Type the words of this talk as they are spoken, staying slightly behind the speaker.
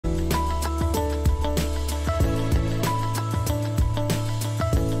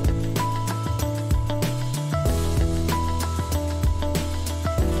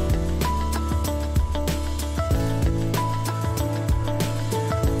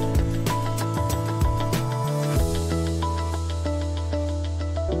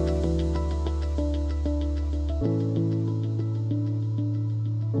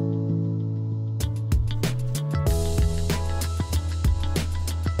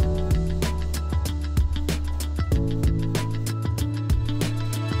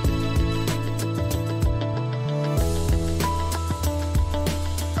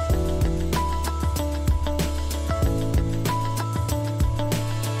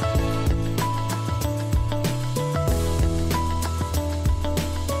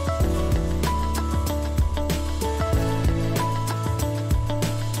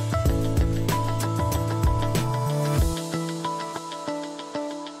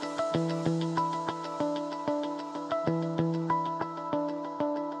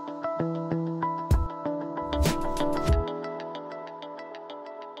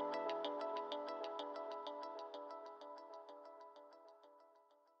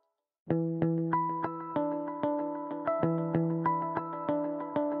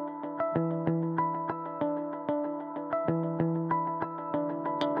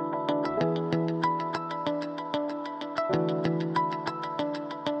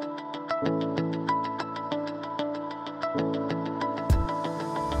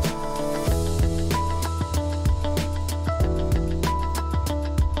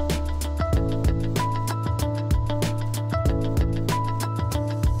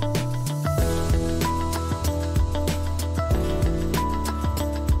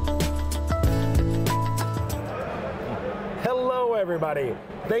everybody.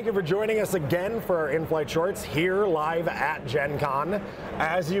 Thank you for joining us again for our in-flight shorts here live at Gen Con.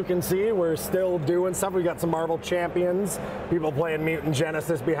 As you can see, we're still doing stuff. We've got some Marvel Champions, people playing Mutant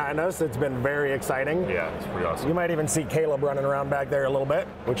Genesis behind us. It's been very exciting. Yeah, it's pretty awesome. You might even see Caleb running around back there a little bit,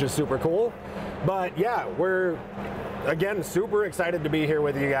 which is super cool. But yeah, we're again super excited to be here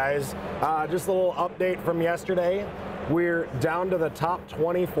with you guys. Just a little update from yesterday. We're down to the top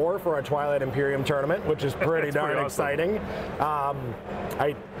 24 for our Twilight Imperium tournament, which is pretty darn exciting.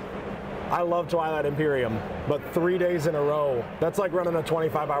 I love Twilight Imperium, but 3 days in a row, that's like running a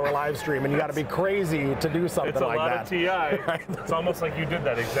 25-hour live stream, and you got to be crazy to do something like that. It's a lot of TI. Right? It's almost like you did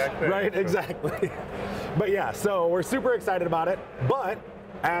that exact thing. Right, exactly. But yeah, so we're super excited about it. But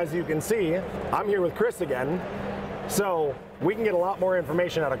as you can see, I'm here with Chris again. So we can get a lot more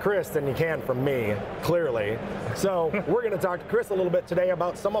information out of Chris than you can from me, clearly. So we're going to talk to Chris a little bit today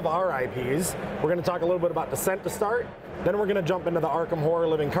about some of our IPs. We're going to talk a little bit about Descent to start. Then we're going to jump into the Arkham Horror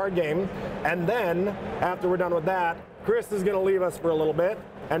Living card game. And then, after we're done with that, Chris is going to leave us for a little bit,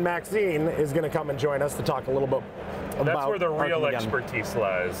 and Maxine is going to come and join us to talk a little bit about That's where the real Arkham expertise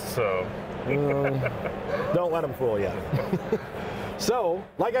lies, so. Don't let him fool you. So,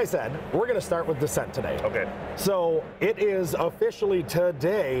 like I said, we're going to start with Descent today. Okay. So, it is officially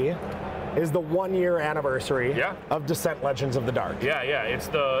today is the 1 year anniversary of Descent Legends of the Dark. Yeah, it's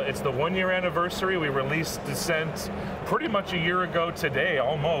the 1 year anniversary. We released Descent pretty much a year ago today,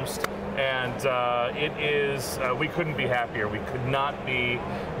 almost. And it is, we couldn't be happier. We could not be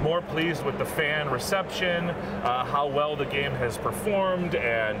more pleased with the fan reception, how well the game has performed,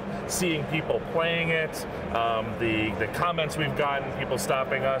 and seeing people playing it, the comments we've gotten, people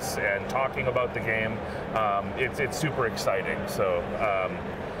stopping us and talking about the game. It's super exciting. So,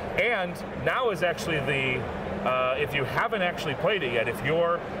 and now is actually the, if you haven't actually played it yet, if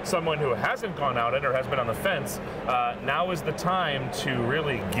you're someone who hasn't gone out it or has been on the fence, now is the time to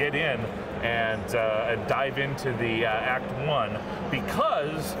really get in and dive into the Act 1,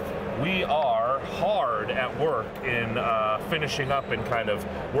 because we are hard at work in finishing up and kind of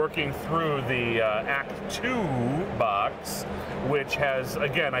working through the Act 2 box, which has,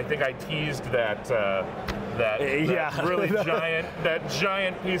 again, I think I teased that really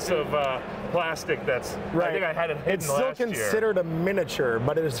giant piece of plastic that's, I think I had it hidden last year. It's still considered a miniature,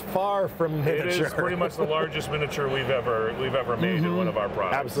 but it is far from miniature. It is pretty much the largest miniature we've ever made in one of our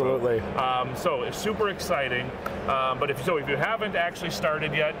products. Absolutely. So it's super exciting. But if you haven't actually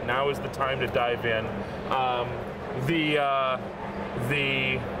started yet, now is the time to dive in.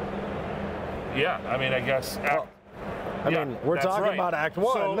 We're talking about Act 1.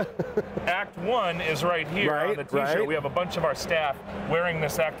 So, Act 1 is right here on the t-shirt. Right. We have a bunch of our staff wearing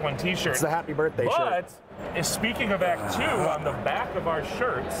this Act 1 t-shirt. It's the happy birthday shirt. But, speaking of Act 2, on the back of our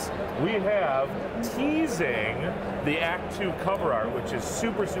shirts, we have teasing the Act 2 cover art, which is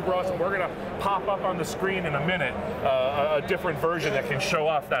super, super awesome. We're going to pop up on the screen in a minute a different version that can show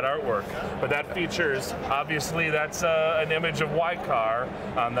off that artwork. But that features, obviously, that's an image of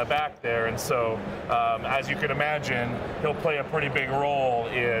Wykar on the back there. And so, as you can imagine, he'll play a pretty big role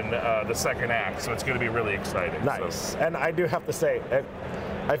in the second act. So it's going to be really exciting. Nice. So. And I do have to say,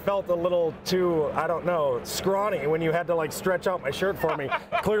 I felt a little too, I don't know, scrawny when you had to like stretch out my shirt for me.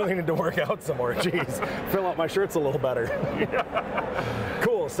 Clearly need to work out some more. Jeez, fill out my shirts a little better.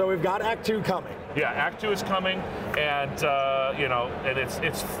 Cool, so we've got Act 2 coming. Yeah, Act 2 is coming, and and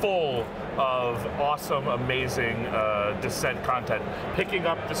it's full of awesome, amazing Descent content. Picking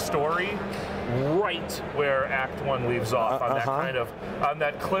up the story right where Act 1 leaves off on that kind of, on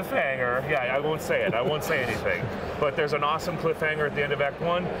that cliffhanger. Yeah, I won't say it. I won't say anything. But there's an awesome cliffhanger at the end of Act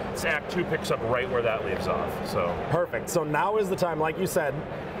 1. Act 2 picks up right where that leaves off. So perfect. So now is the time, like you said,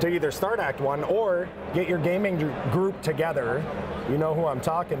 to either start Act 1 or get your gaming group together, you know who I'm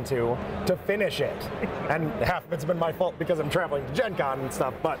talking to finish it. And half of it's been my fault because I'm traveling to Gen Con and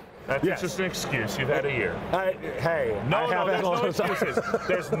stuff, but that's just an excuse. You've had a year. Hey, there's no excuses.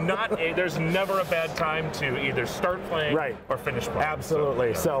 There's never a bad time to either start playing or finish playing.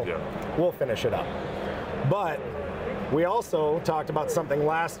 Absolutely. So we'll finish it up. But we also talked about something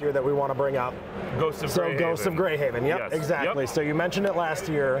last year that we want to bring up. Ghosts of Greyhaven. Ghosts of Greyhaven. Yep, yes. exactly. So you mentioned it last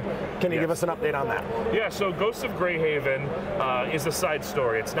year. Can you give us an update on that? Yeah, so Ghosts of Greyhaven is a side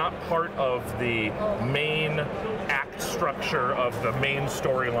story. It's not part of the main Act act structure of the main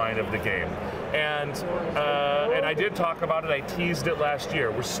storyline of the game. And I did talk about it. I teased it last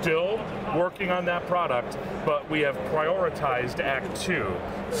year. We're still working on that product, but we have prioritized Act 2.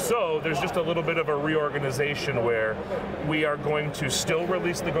 So there's just a little bit of a reorganization where we are going to still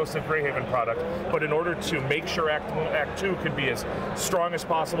release the Ghosts of Greyhaven product, but in order to make sure Act 2 could be as strong as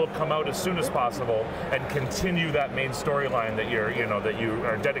possible, come out as soon as possible, and continue that main storyline that you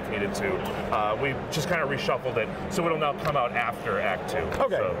are dedicated to, we just kind of reshuffled it, so it'll now come out after Act 2.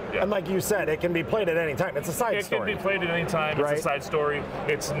 Okay, so, yeah. And like you said, it can be played at any time. It's a side story. It can be played at any time. Right? It's a side story.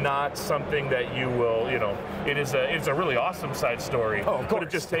 It's not something that you will, it's a really awesome side story. Oh, of course. But it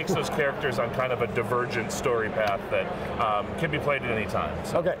just takes those characters on kind of a divergent story path that can be played at any time.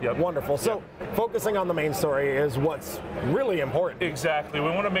 So, okay, yep. Wonderful. So focusing on the main story is what's really important. Exactly. We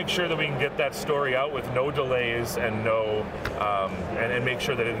want to make sure that we can get that story out with no delays and and make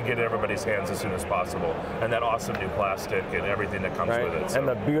sure that it can get in everybody's hands as soon as possible. And that awesome new plastic and everything that comes with it. So. And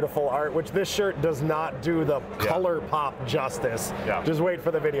the beautiful art, which this shirt does not do the color pop justice. Yeah. Just wait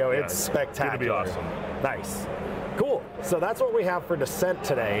for the video. It's spectacular. It's gonna be awesome. Nice. Cool. So that's what we have for Descent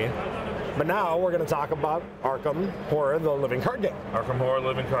today. But now we're going to talk about Arkham Horror, the living card game. Arkham Horror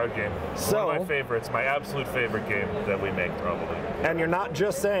living card game. So, one of my favorites, my absolute favorite game that we make, probably. And you're not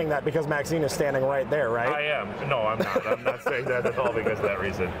just saying that because Maxine is standing right there, right? I am. No, I'm not. I'm not saying that at all because of that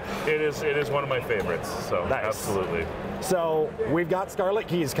reason. It is one of my favorites. So nice. Absolutely. So we've got Scarlet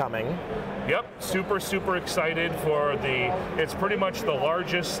Keys coming. Yep. Super excited for it's pretty much the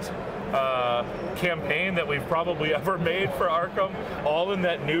largest campaign that we've probably ever made for Arkham, all in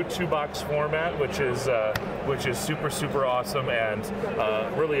that new 2-box format, which is super awesome, and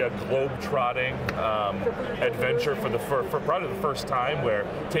really a globe-trotting adventure for probably the first time, where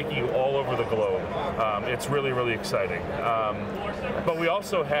taking you all over the globe. It's really exciting. But we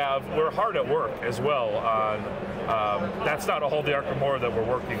also we're hard at work as well on. That's not all the Arkham Horror that we're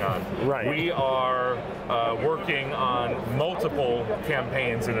working on. Right. We are working on multiple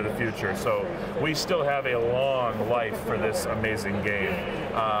campaigns into the future, so we still have a long life for this amazing game.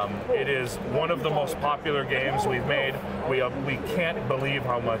 It is one of the most popular games we've made. We can't believe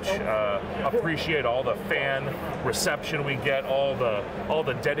how much appreciate all the fan reception we get, all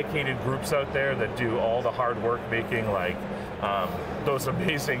the dedicated groups out there that do all the hard work making those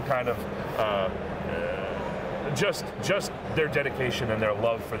amazing kind of just their dedication and their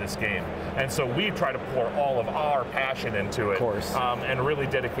love for this game. And so we try to pour all of our passion into it, of course. And really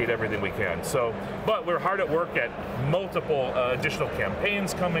dedicate everything we can. So, but we're hard at work at multiple additional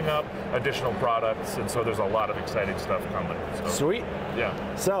campaigns coming up, additional products, and so there's a lot of exciting stuff coming. So, sweet.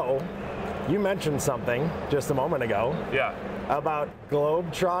 Yeah. So, you mentioned something just a moment ago. Yeah. About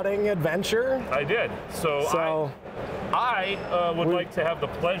globe-trotting adventure. I did. So I would like to have the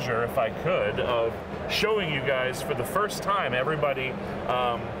pleasure, if I could, of showing you guys for the first time, everybody,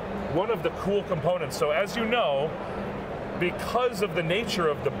 one of the cool components. So as you know, because of the nature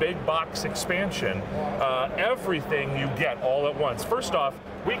of the big box expansion, everything you get all at once. First off,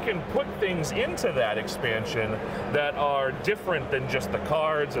 we can put things into that expansion that are different than just the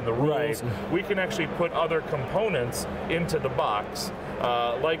cards and the rules. Right. We can actually put other components into the box,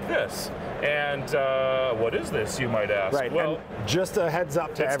 like this. And what is this, you might ask? Right, well, and just a heads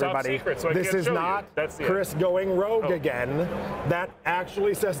up to everybody, top secret, so this is not Chris going rogue again. That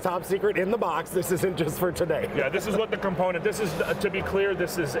actually says top secret in the box. This isn't just for today. Yeah, this is what the component, this is, to be clear,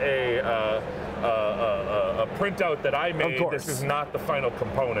 this is a printout that I made. This is not the final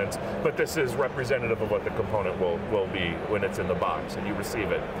component, but this is representative of what the component will be when it's in the box and you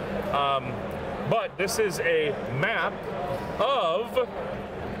receive it. But this is a map of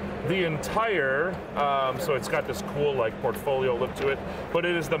the entire, so it's got this cool portfolio look to it, but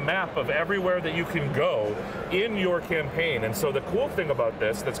it is the map of everywhere that you can go in your campaign. And so the cool thing about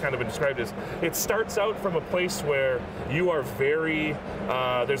this that's kind of been described is it starts out from a place where you are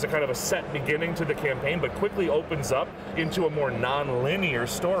there's a kind of a set beginning to the campaign, but quickly opens up into a more non-linear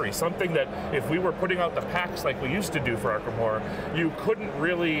story. Something that if we were putting out the packs like we used to do for Arkham Horror, you couldn't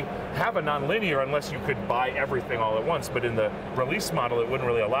really have a non-linear unless you could buy everything all at once. But in the release model, it wouldn't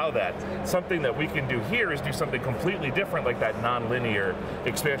really allow that. Something that we can do here is do something completely different, like that non-linear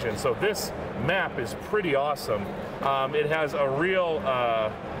expansion. So this map is pretty awesome. It has a real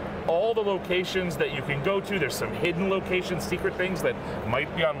all the locations that you can go to. There's some hidden locations, secret things that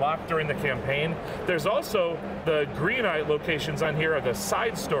might be unlocked during the campaign. There's also the green eye locations on here are the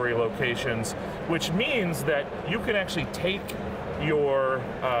side story locations, which means that you can actually take your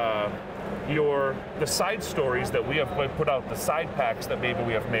the side stories that we have put out, the side packs that maybe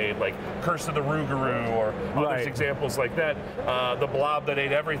we have made, like Curse of the Rougarou or others examples like that, the Blob that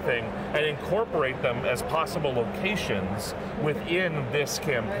ate everything, and incorporate them as possible locations within this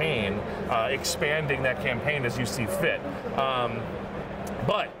campaign, expanding that campaign as you see fit.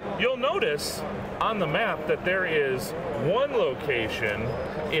 But you'll notice on the map that there is one location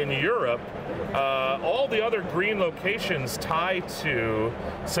in Europe. All the other green locations tie to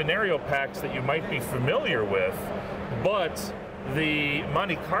scenario packs that you might be familiar with, but the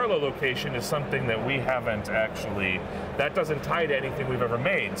Monte Carlo location is something that we haven't actually, that doesn't tie to anything we've ever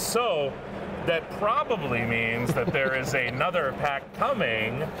made. So that probably means that there is another pack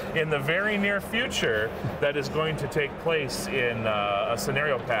coming in the very near future that is going to take place in a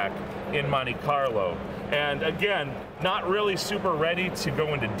scenario pack in Monte Carlo. And again, not really super ready to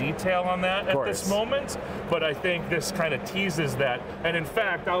go into detail on that at this moment, but I think this kind of teases that. And in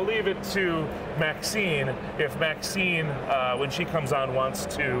fact, I'll leave it to Maxine, if Maxine, when she comes on, wants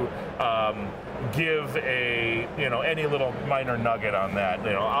to give a, any little minor nugget on that.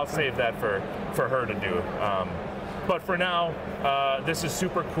 I'll save that for her to do. But for now, this is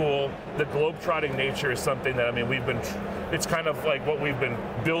super cool. The globetrotting nature is something that, it's kind of like what we've been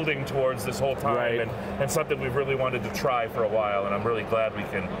building towards this whole time, and something we've really wanted to try for a while, and I'm really glad we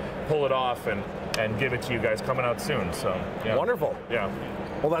can pull it off and give it to you guys coming out soon. So yeah. Wonderful. Yeah.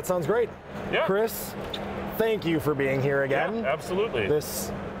 Well, that sounds great. Yeah. Chris, thank you for being here again. Yeah, absolutely.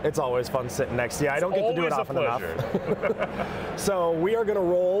 It's always fun sitting next to you. I don't get to do it often enough. So we are going to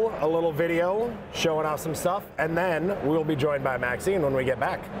roll a little video showing off some stuff, and then we'll be joined by Maxine when we get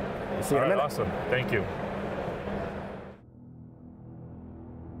back. See you in a minute. Awesome. Thank you.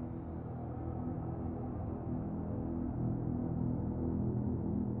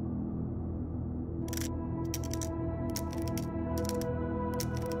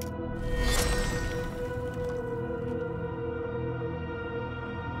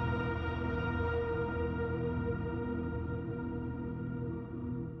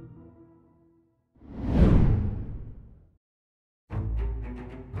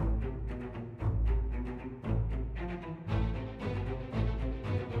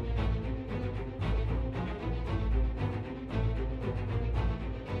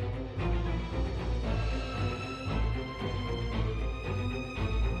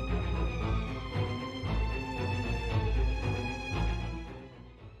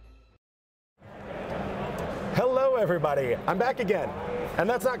 Hello, everybody. I'm back again. And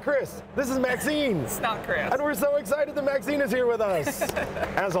that's not Chris. This is Maxine. It's not Chris. And we're so excited that Maxine is here with us.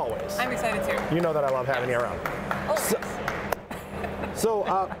 As always. I'm excited too. You know that I love having you around.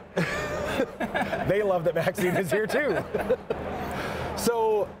 So they love that Maxine is here too.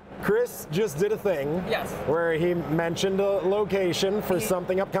 So Chris just did a thing where he mentioned a location for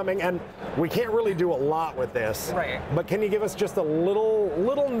something upcoming, and we can't really do a lot with this. Right. But can you give us just a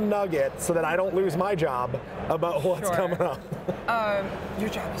little nugget so that I don't lose my job about what's coming up? Your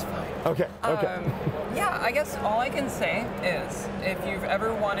job is fine. Okay. Yeah, I guess all I can say is if you've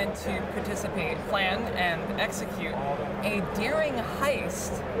ever wanted to participate, plan, and execute a daring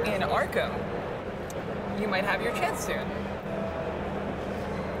heist in Arkham, you might have your chance soon.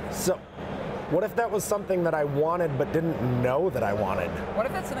 So, what if that was something that I wanted but didn't know that I wanted? What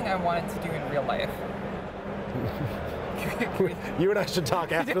if that's something I wanted to do in real life? You and I should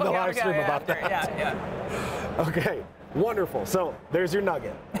talk after the live stream about that. Yeah. Okay, wonderful. So there's your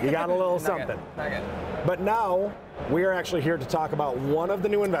nugget. You got a little something. Nugget. But now we are actually here to talk about one of the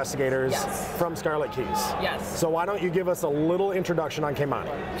new investigators from Scarlet Keys. Yes. So why don't you give us a little introduction on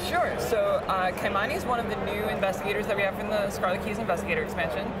Kaimani? Sure. So Kaimani is one of the new investigators that we have from the Scarlet Keys Investigator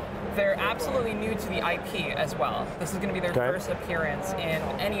expansion. They're absolutely new to the IP as well. This is going to be their first appearance in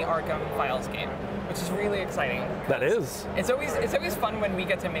any Arkham Files game, which is really exciting. That is. It's always fun when we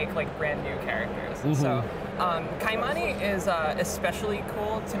get to make like brand new characters. So Kaimani is especially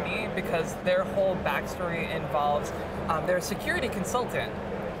cool to me because their whole backstory involves they're a security consultant,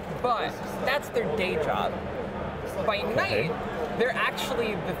 but that's their day job. By night, they're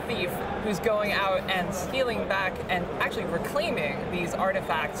actually the thief who's going out and stealing back and actually reclaiming these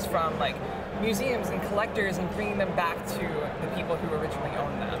artifacts from like museums and collectors and bringing them back to the people who originally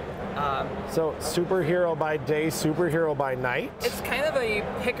owned them. So superhero by day, superhero by night? It's kind of a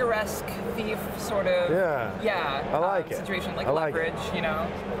picaresque thief sort of I like it. situation, like Leverage, you know,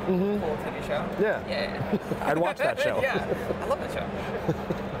 cool TV show. Yeah. I'd watch that show. Yeah, I love that show.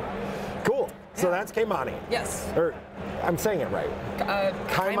 Cool. So that's Kaimani. Yes. Or I'm saying it right.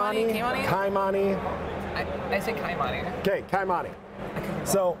 Kaimani. Kaimani. I say Kaimani. Okay, Kaimani.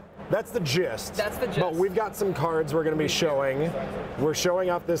 So That's the gist. That's the gist. But we've got some cards we're going to be showing. We're showing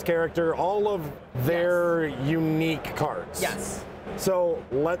off this character, all of their unique cards. Yes. So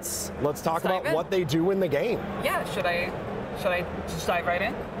let's talk dive about in. what they do in the game. Yeah, should I just dive right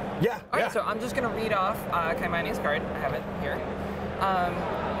in? Yeah. All right, yeah. so I'm just going to read off Kaimani's card. I have it here.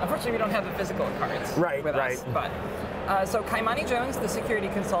 Unfortunately, we don't have the physical cards with us. But so Kaimani Jones, the security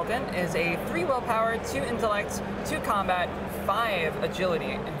consultant, is a 3 willpower, 2 intellect, 2 combat, 5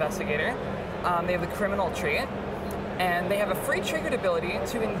 agility investigator. They have the criminal trait, and they have a free triggered ability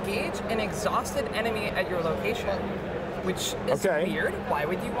to engage an exhausted enemy at your location, which is weird. Why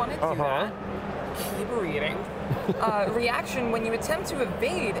would you want to do that? Keep reading. Reaction: when you attempt to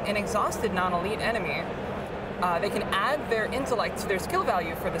evade an exhausted non-elite enemy, they can add their intellect to their skill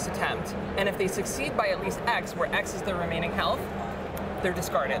value for this attempt, and if they succeed by at least X, where X is their remaining health, they're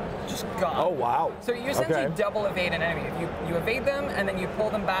discarded, just gone. Oh wow! So you essentially double evade an enemy. You evade them, and then you pull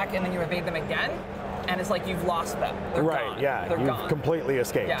them back, and then you evade them again, and it's like you've lost them. They're gone. Yeah, they're you've gone. completely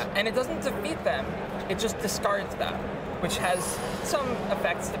escaped. Yeah, and it doesn't defeat them; it just discards them, which has some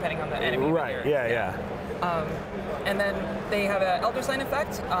effects depending on the enemy. Right. Yeah. And then they have an Elder Sign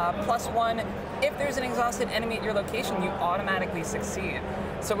effect, +1. If there's an exhausted enemy at your location, you automatically succeed.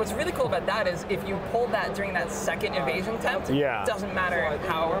 So what's really cool about that is if you pull that during that second evasion attempt, it doesn't matter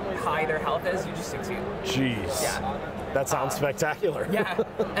how high their health is, you just succeed. Jeez. Yeah. That sounds spectacular. Yeah.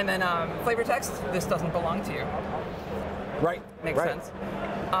 And then flavor text, this doesn't belong to you. Right. Makes sense.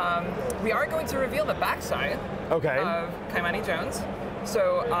 We are going to reveal the backside of Kaimani Jones.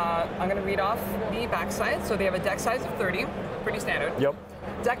 So I'm going to read off the backside. So they have a deck size of 30, pretty standard. Yep.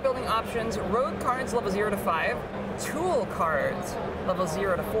 Deck building options: rogue cards level 0 to 5, tool cards level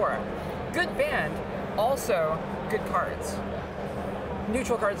 0 to 4. Good band, also good cards.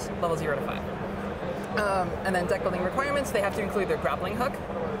 Neutral cards level 0 to 5. And then deck building requirements: they have to include their grappling hook,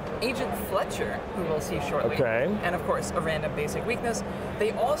 Agent Fletcher, who we'll see shortly, and of course a random basic weakness.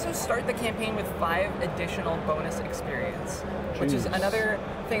 They also start the campaign with 5 additional bonus experience, which is another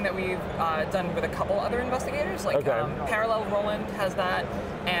thing that we've done with a couple other investigators, like Parallel Roland has that,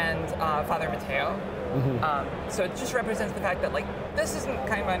 and Father Mateo. So it just represents the fact that like this isn't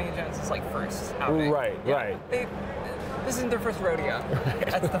Kaimani Jones' like first outing. Right. This isn't their first rodeo.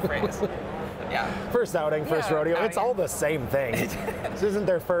 That's the phrase. Yeah. First outing, first rodeo. It's all the same thing. This isn't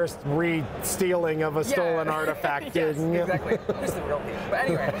their first re-stealing of a stolen artifact. Yes, exactly. Who's the real thief? But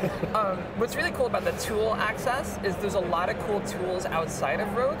anyway, what's really cool about the tool access is there's a lot of cool tools outside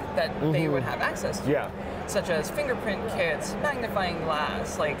of Rogue that they would have access to. Yeah. Such as fingerprint kits, magnifying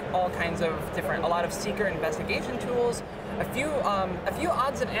glass, like all kinds of different, a lot of seeker investigation tools, a few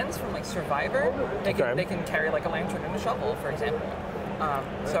odds and ends from like Survivor. They can carry like a lantern and a shovel, for example.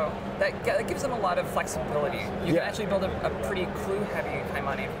 So that gives them a lot of flexibility. You can actually build a pretty clue-heavy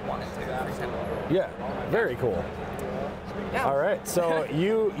Kaimani if you wanted to, for example. Yeah, very cool. Yeah. All right, so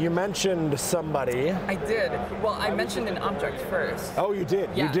you mentioned somebody. I did. Well, I mentioned an object first. Oh, you did.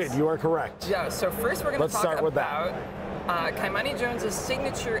 Yes. You did. You are correct. Yeah. So first, we're going to talk about Kaimani Jones'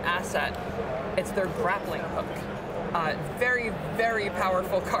 signature asset. It's their grappling hook. Very, very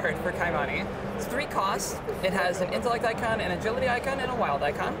powerful card for Kaimani. It's 3 costs. It has an intellect icon, an agility icon, and a wild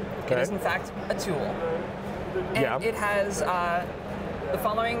icon. It is in fact a tool. And it has the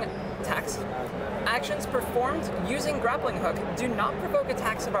following text. Actions performed using grappling hook do not provoke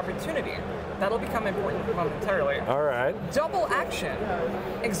attacks of opportunity. That'll become important momentarily. All right. Double action.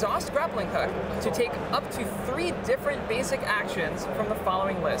 Exhaust grappling hook to take up to 3 different basic actions from the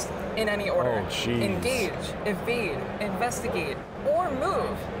following list in any order. Oh, jeez. Engage, evade, investigate, or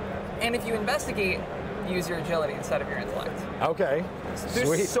move. And if you investigate, use your agility instead of your intellect. Okay.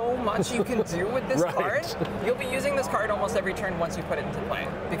 There's so much you can do with this card. You'll be using this card almost every turn once you put it into play.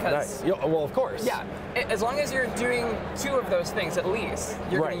 Because well, of course. Yeah. As long as you're doing 2 of those things at least,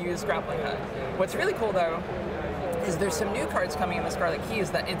 you're going to use grappling hook. What's really cool though is there's some new cards coming in the Scarlet Keys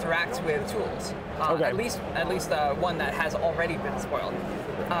that interact with tools. At least one that has already been spoiled.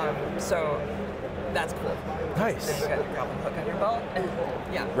 So that's cool. Nice. Then you got your grappling hook on your belt,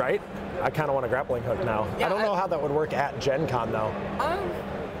 and Right? I kind of want a grappling hook now. I don't know how that would work at Gen Con though.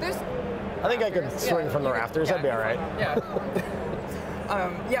 I think I could swing from the rafters. That'd be all right. Yeah.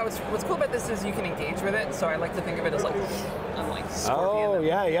 What's cool about this is you can engage with it. So I like to think of it as like, I'm like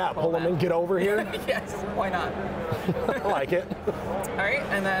Scorpion. Oh, pull them in, get over here. Yes, why not? I like it. All right,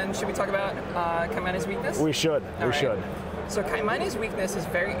 and then should we talk about Kaimani's weakness? We should. We should. So Kaimani's weakness is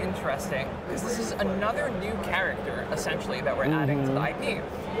very interesting because this is another new character, essentially, that we're adding to the IP.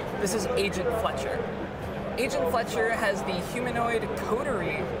 This is Agent Fletcher. Agent Fletcher has the humanoid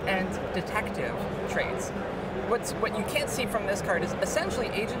coterie and detective traits. what you can't see from this card is essentially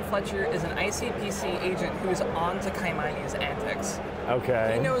Agent Fletcher is an ICPC agent who's on to Kaimani's antics.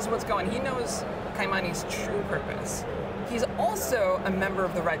 Okay. He knows what's going on. He knows Kaimani's true purpose. He's also a member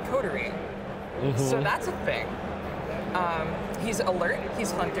of the Red Coterie. So that's a thing. He's alert,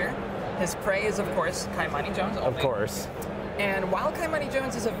 he's hunter. His prey is, of course, Kaimani Jones only. Of course. And while Kaimani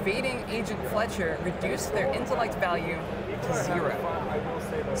Jones is evading Agent Fletcher, reduced their intellect value to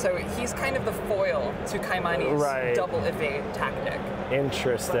 0. So he's kind of the foil to Kaimani's double evade tactic.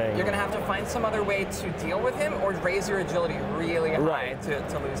 Interesting. You're going to have to find some other way to deal with him or raise your agility really high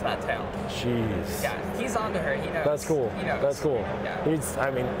to lose that tail. Jeez. Yeah, he's onto her. He knows. That's cool. He knows. That's cool. Yeah. He's,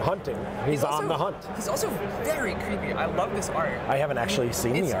 I mean, hunting. He's on the hunt. He's also very creepy. I love this art. I haven't actually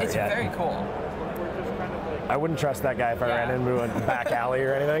seen the art It's yet. very cool. I wouldn't trust that guy if I ran into a back alley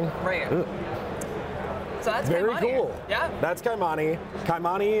or anything. Right. Ugh. So that's Very Kaimani. cool. Yeah. That's Kaimani.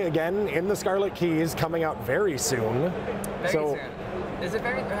 Kaimani, again, in the Scarlet Keys, coming out very soon. Very soon. Is it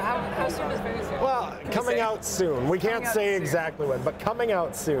very, how soon is very soon? Well, coming out soon. We can't say exactly when, but coming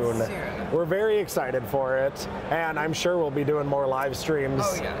out soon. We're very excited for it, and I'm sure we'll be doing more live streams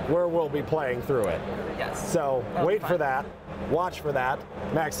where we'll be playing through it. Yes. So wait for that. Watch for that.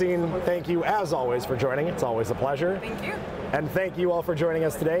 Maxine, thank you as always for joining. It's always a pleasure. Thank you. And thank you all for joining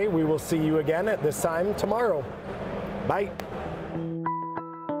us today. We will see you again at this time tomorrow. Bye.